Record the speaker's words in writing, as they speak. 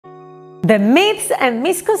The myths and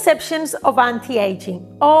misconceptions of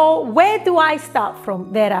anti-aging. Oh, where do I start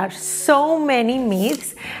from? There are so many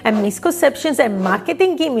myths and misconceptions and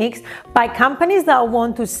marketing gimmicks by companies that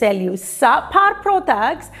want to sell you subpar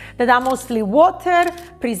products that are mostly water,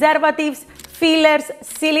 preservatives, fillers,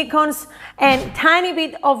 silicones, and tiny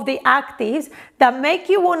bit of the actives that make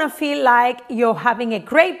you want to feel like you're having a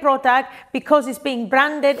great product because it's being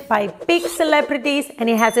branded by big celebrities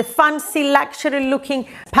and it has a fancy luxury looking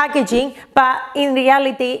packaging, but in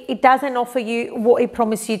reality it doesn't offer you what it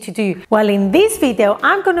promised you to do. Well, in this video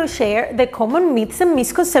I'm going to share the common myths and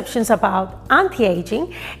misconceptions about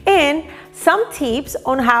anti-aging and some tips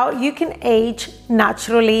on how you can age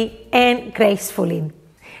naturally and gracefully.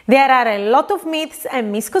 There are a lot of myths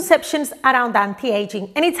and misconceptions around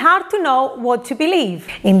anti-aging, and it's hard to know what to believe.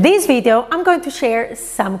 In this video, I'm going to share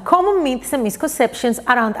some common myths and misconceptions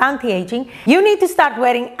around anti-aging. You need to start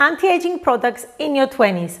wearing anti-aging products in your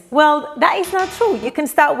 20s. Well, that is not true. You can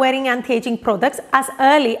start wearing anti-aging products as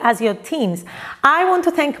early as your teens. I want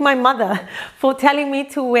to thank my mother for telling me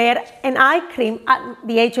to wear an eye cream at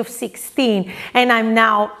the age of 16, and I'm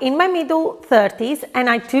now in my middle 30s and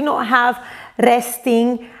I do not have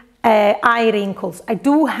resting eye wrinkles. I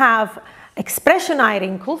do have expression eye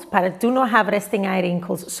wrinkles, but I do not have resting eye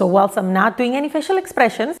wrinkles. So whilst I'm not doing any facial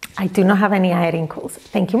expressions, I do not have any eye wrinkles.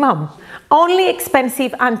 Thank you, Mom. Only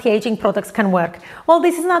expensive anti-aging products can work. Well,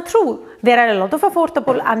 this is not true. There are a lot of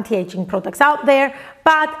affordable anti-aging products out there,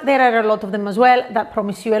 but there are a lot of them as well that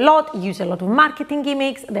promise you a lot, use a lot of marketing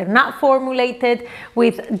gimmicks. They're not formulated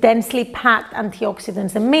with densely packed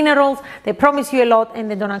antioxidants and minerals. They promise you a lot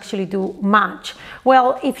and they don't actually do much.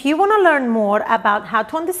 Well, if you want to learn more about how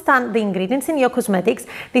to understand the ingredients in your cosmetics,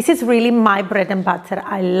 this is really my bread and butter.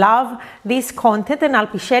 I love this content and I'll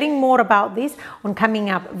be sharing more about this on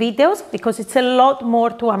coming up videos because it's a lot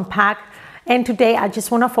more to unpack. And today I just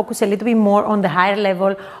want to focus a little bit more on the higher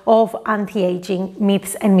level of anti-aging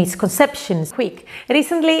myths and misconceptions. Quick.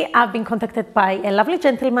 Recently I've been contacted by a lovely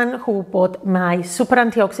gentleman who bought my Super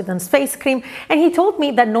Antioxidants face cream, and he told me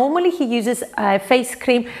that normally he uses a face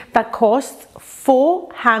cream that costs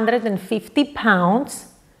 £450.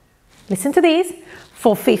 Listen to this,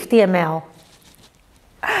 for 50 ml.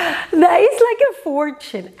 That is like a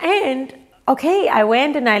fortune. And okay, I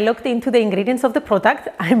went and I looked into the ingredients of the product.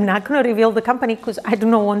 I'm not going to reveal the company because I do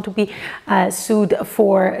not want to be sued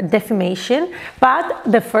for defamation. But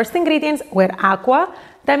the first ingredients were aqua,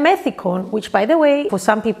 dimethicone, which by the way, for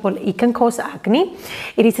some people, it can cause acne.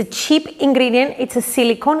 It is a cheap ingredient. It's a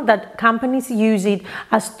silicone that companies use it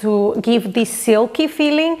as to give this silky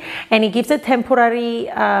feeling, and it gives a temporary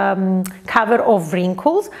cover of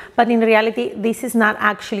wrinkles. But in reality, this is not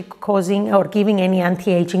actually causing or giving any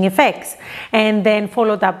anti-aging effects. And then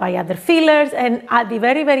followed up by other fillers. And at the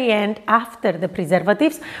very, very end, after the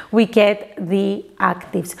preservatives, we get the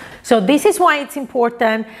actives. So this is why it's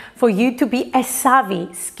important for you to be a savvy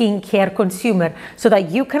skincare consumer so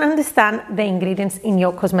that you can understand the ingredients in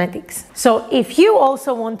your cosmetics. So if you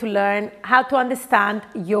also want to learn how to understand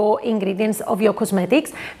your ingredients of your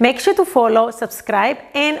cosmetics, make sure to follow, subscribe,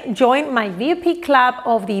 and join my VIP club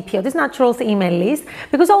of the Piotis Naturals email list,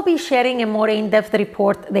 because I'll be sharing a more in-depth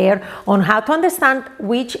report there on how to understand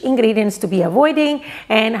which ingredients to be avoiding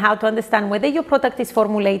and how to understand whether your product is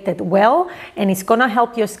formulated well and it's gonna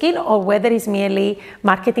help your skin, or whether it's merely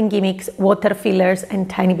marketing gimmicks, water fillers, and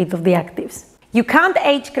tiny bit of the actives. You can't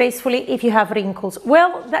age gracefully if you have wrinkles.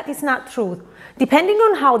 Well, that is not true. Depending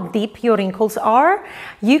on how deep your wrinkles are,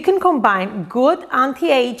 you can combine good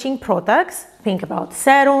anti-aging products. Think about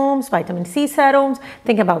serums, vitamin C serums,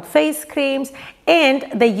 think about face creams, and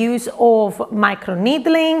the use of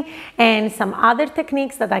microneedling and some other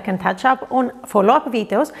techniques that I can touch up on follow-up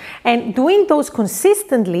videos. And doing those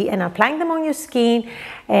consistently and applying them on your skin,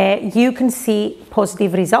 you can see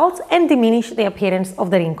positive results and diminish the appearance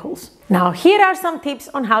of the wrinkles. Now, here are some tips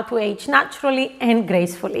on how to age naturally and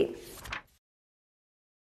gracefully.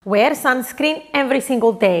 Wear sunscreen every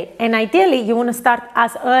single day, and ideally you want to start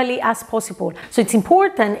as early as possible. So it's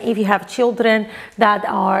important, if you have children that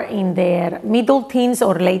are in their middle teens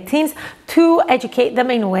or late teens, to educate them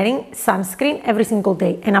in wearing sunscreen every single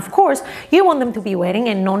day. And of course, you want them to be wearing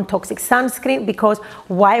a non-toxic sunscreen, because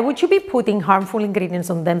why would you be putting harmful ingredients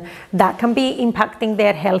on them that can be impacting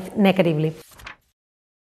their health negatively?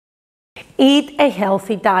 Eat a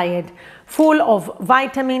healthy diet full of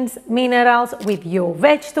vitamins, minerals, with your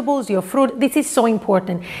vegetables, your fruit. This is so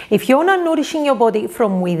important. If you're not nourishing your body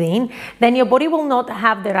from within, then your body will not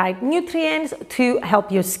have the right nutrients to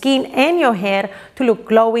help your skin and your hair to look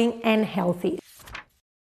glowing and healthy.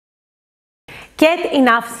 Get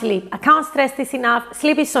enough sleep. I can't stress this enough.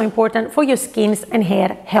 Sleep is so important for your skin's and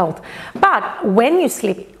hair health. But when you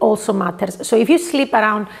sleep, it also matters. So if you sleep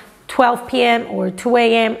around 12 p.m. or 2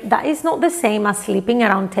 a.m., that is not the same as sleeping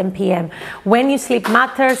around 10 p.m. When you sleep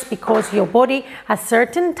matters because your body has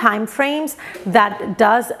certain time frames that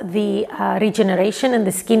does the regeneration and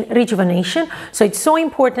the skin rejuvenation. So it's so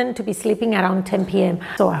important to be sleeping around 10 p.m.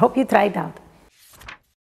 So I hope you try it out.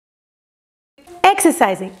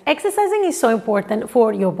 Exercising. Exercising is so important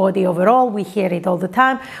for your body overall. We hear it all the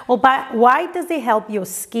time. Well, but why does it help your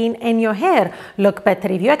skin and your hair look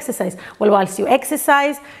better if you exercise? Well, whilst you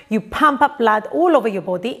exercise, you pump up blood all over your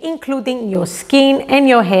body, including your skin and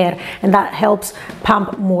your hair. And that helps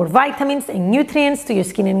pump more vitamins and nutrients to your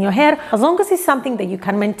skin and your hair. As long as it's something that you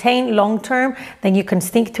can maintain long term, then you can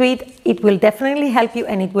stick to it. It will definitely help you,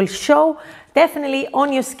 and it will show definitely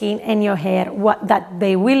on your skin and your hair that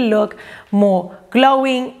they will look more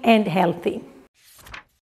glowing and healthy.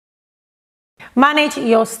 Manage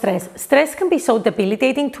your stress. Stress can be so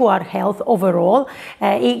debilitating to our health overall.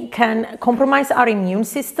 It can compromise our immune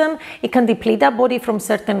system. It can deplete our body from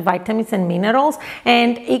certain vitamins and minerals,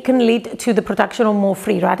 and it can lead to the production of more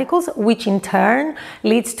free radicals, which in turn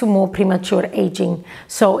leads to more premature aging.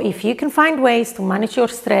 So if you can find ways to manage your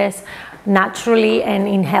stress naturally and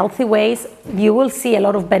in healthy ways, you will see a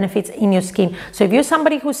lot of benefits in your skin. So if you're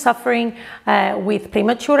somebody who's suffering with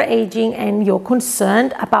premature aging and you're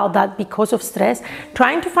concerned about that because of stress,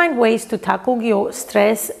 trying to find ways to tackle your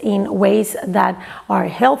stress in ways that are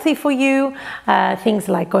healthy for you, things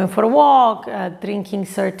like going for a walk, drinking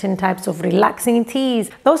certain types of relaxing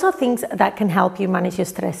teas, those are things that can help you manage your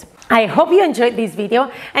stress. I hope you enjoyed this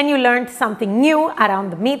video and you learned something new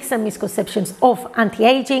around the myths and misconceptions of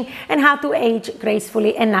anti-aging and how to age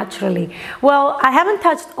gracefully and naturally. Well, I haven't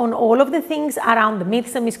touched on all of the things around the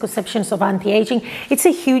myths and misconceptions of anti-aging. It's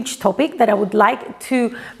a huge topic that I would like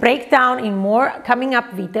to break down in more coming up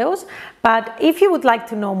videos. But if you would like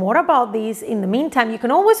to know more about these, in the meantime, you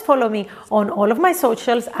can always follow me on all of my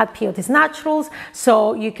socials at Piotis Naturals.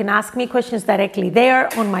 So you can ask me questions directly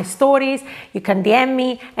there on my stories. You can DM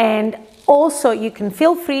me, and also you can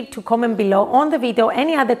feel free to comment below on the video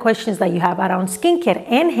any other questions that you have around skincare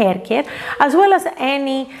and hair care, as well as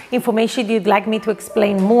any information you'd like me to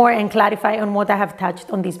explain more and clarify on what I have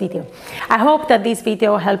touched on this video. I hope that this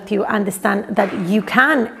video helped you understand that you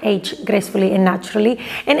can age gracefully and naturally,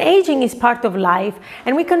 and aging is part of life,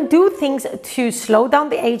 and we can do things to slow down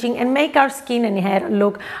the aging and make our skin and hair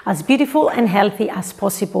look as beautiful and healthy as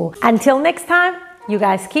possible. Until next time, you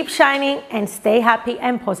guys keep shining and stay happy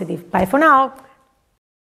and positive. Bye for now.